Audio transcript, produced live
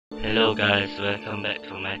Hello guys, welcome back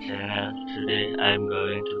to my channel. Today I'm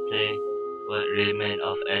going to play What Remains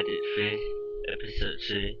of Edith Finch, episode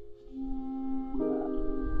 3.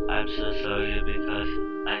 I'm so sorry because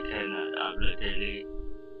I cannot upload daily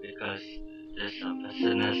because there's some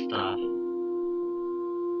personal stuff.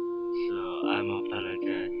 So I'm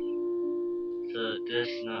apologize. So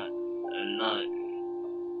there's not a lot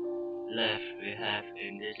left we have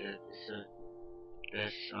in this episode.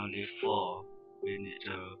 There's only 4 we need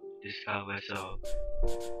to discover, so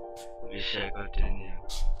we shall continue.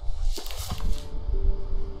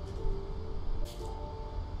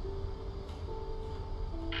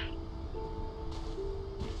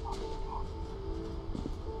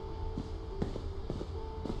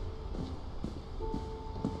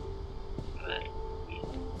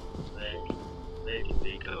 Where did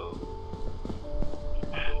we go?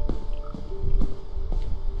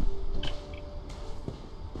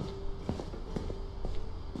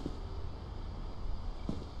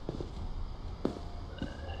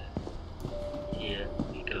 Here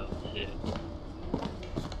we go, here.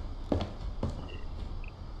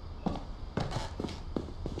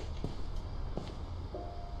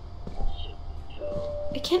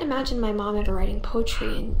 I can't imagine my mom ever writing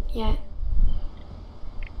poetry, and yet...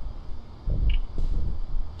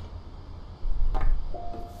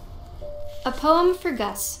 A poem for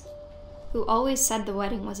Gus, who always said the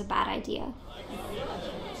wedding was a bad idea.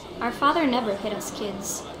 Our father never hit us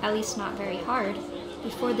kids, at least not very hard,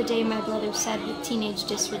 before the day my brother said with teenage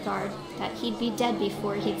disregard that he'd be dead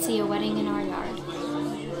before he'd see a wedding in our yard.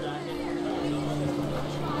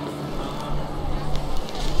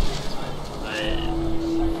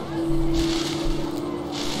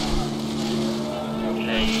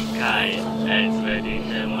 Playing kite at wedding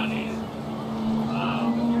ceremony.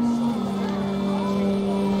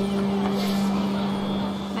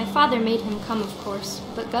 My father made him come, of course,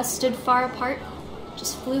 but Gus stood far apart,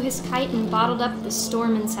 just flew his kite and bottled up the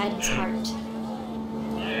storm inside his heart.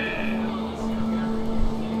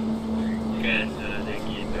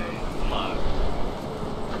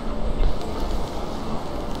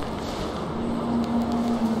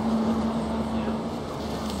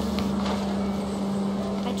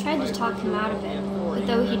 I tried to talk him out of it, but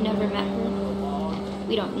though he'd never met her,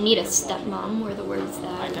 we don't need a stepmom were the words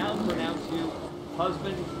that I now pronounce you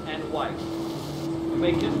husband and wife. You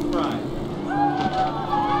may kiss the bride.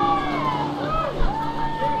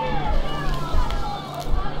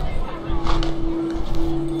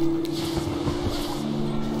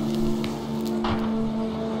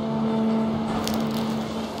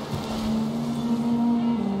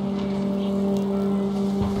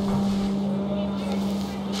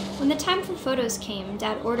 When the time for photos came,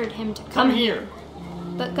 Dad ordered him to come here.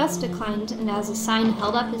 But Gus declined, and as a sign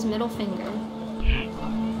held up his middle finger.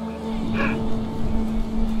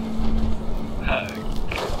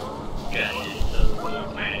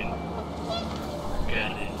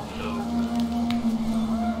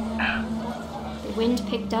 The wind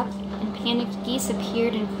picked up, and panicked geese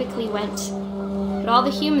appeared and quickly went. But all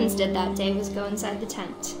the humans did that day was go inside the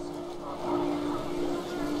tent.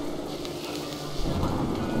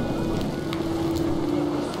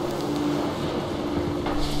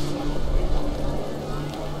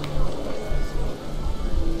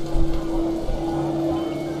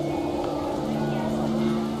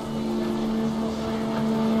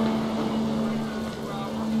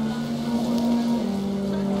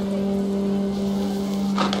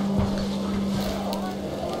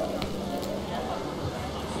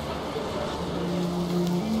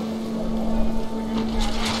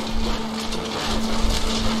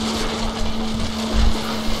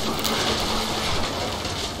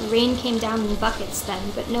 The rain came down in buckets then,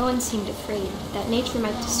 but no one seemed afraid that nature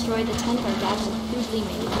might destroy the tent our dad had crudely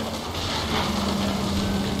made.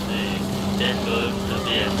 There's going to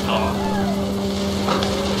be a storm.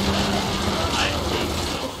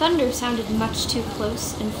 The thunder sounded much too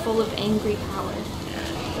close and full of angry power.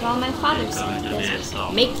 But all my father said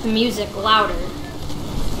was, "Make the music louder."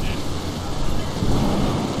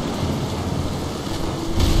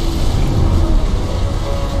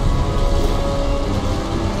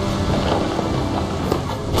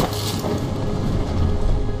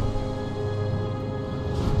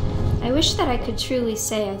 I wish that I could truly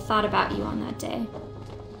say I thought about you on that day.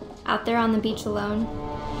 Out there on the beach alone,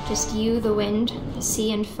 just you, the wind, the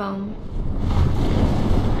sea, and foam.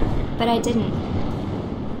 But I didn't,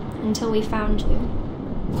 until we found you.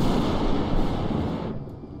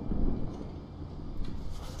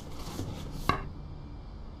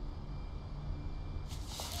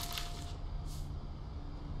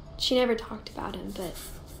 She never talked about him, but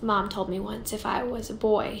Mom told me once if I was a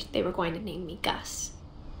boy, they were going to name me Gus.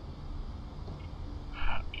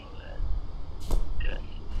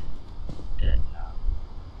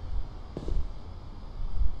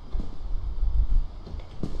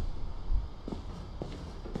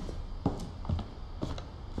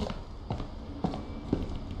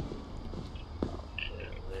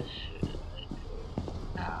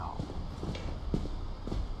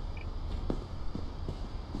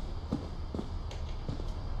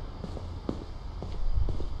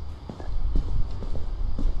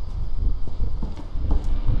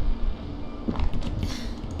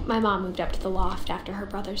 My mom moved up to the loft after her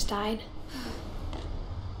brothers died.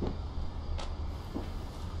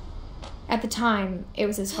 At the time, it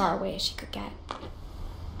was as far away as she could get.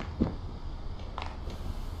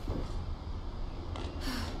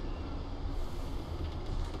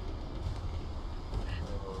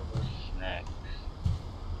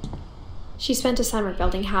 She spent a summer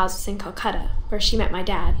building houses in Calcutta, where she met my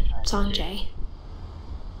dad, Sanjay.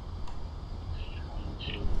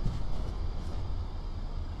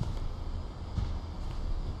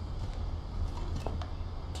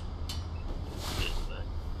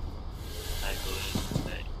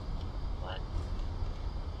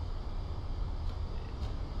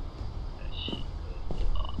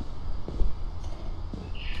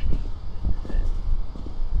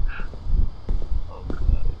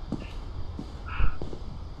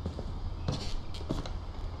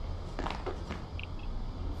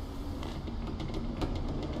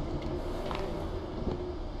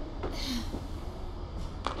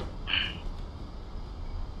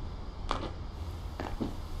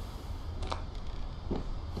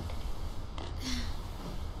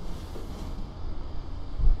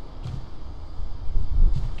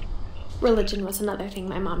 Religion was another thing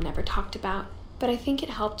my mom never talked about, but I think it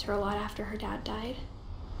helped her a lot after her dad died.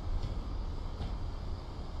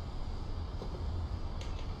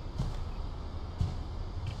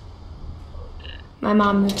 My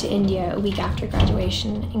mom moved to India a week after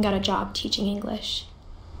graduation and got a job teaching English.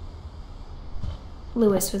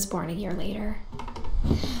 Louis was born a year later.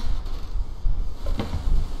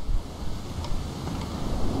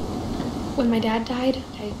 When my dad died,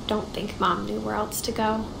 I don't think Mom knew where else to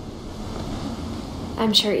go.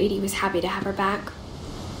 I'm sure Edie was happy to have her back.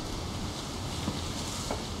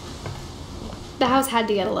 The house had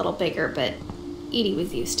to get a little bigger, but Edie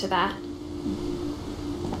was used to that.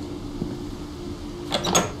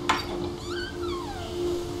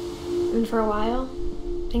 And for a while,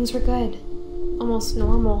 things were good, almost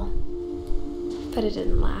normal, but it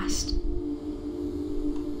didn't last.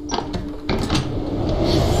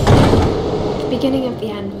 The beginning of the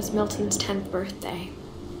end was Milton's 10th birthday,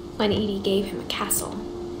 when Edie gave him a castle.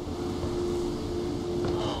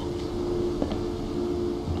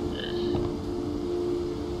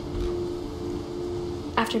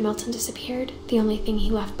 After Milton disappeared, the only thing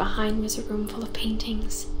he left behind was a room full of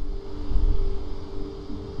paintings.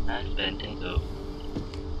 Nice painting though.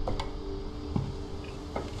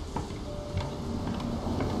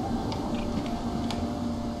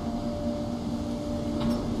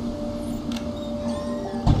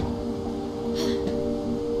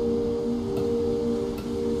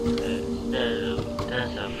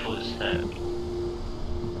 There's a footstep.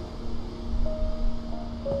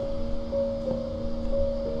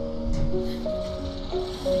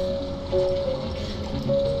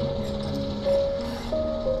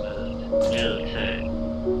 Milton.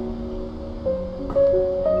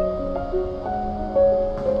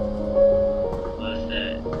 What's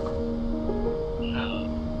that? No.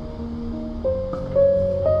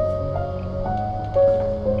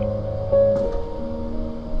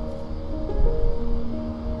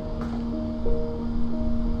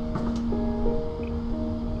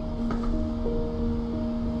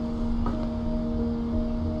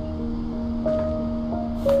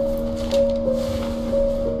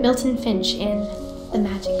 Milton Finch in The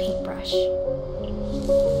Magic Paintbrush.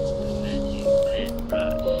 Magic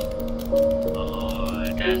paintbrush. Oh,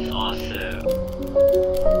 that's awesome.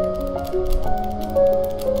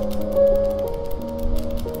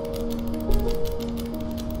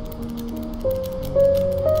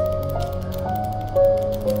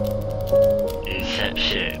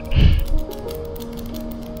 Inception.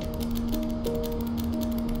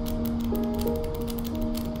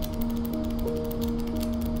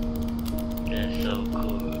 That's so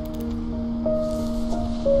cool.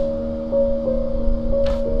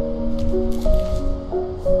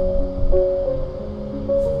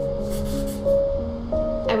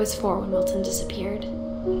 I was 4 when Milton disappeared.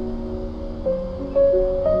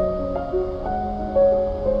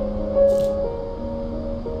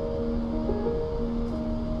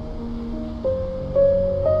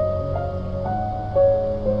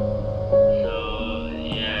 So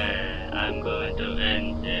yeah, I'm going to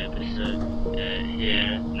end the episode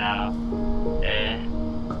here now.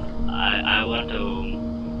 I want to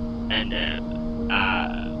end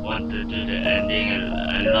want to do the ending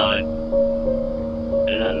a lot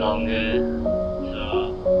longer. So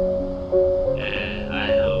I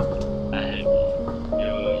hope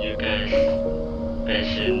you guys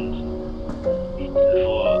patient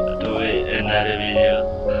for doing another video.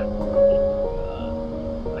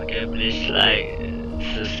 Okay, please like,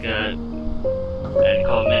 subscribe, and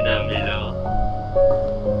comment down below.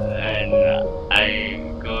 And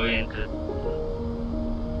I going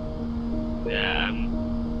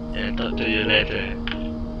to talk to you later.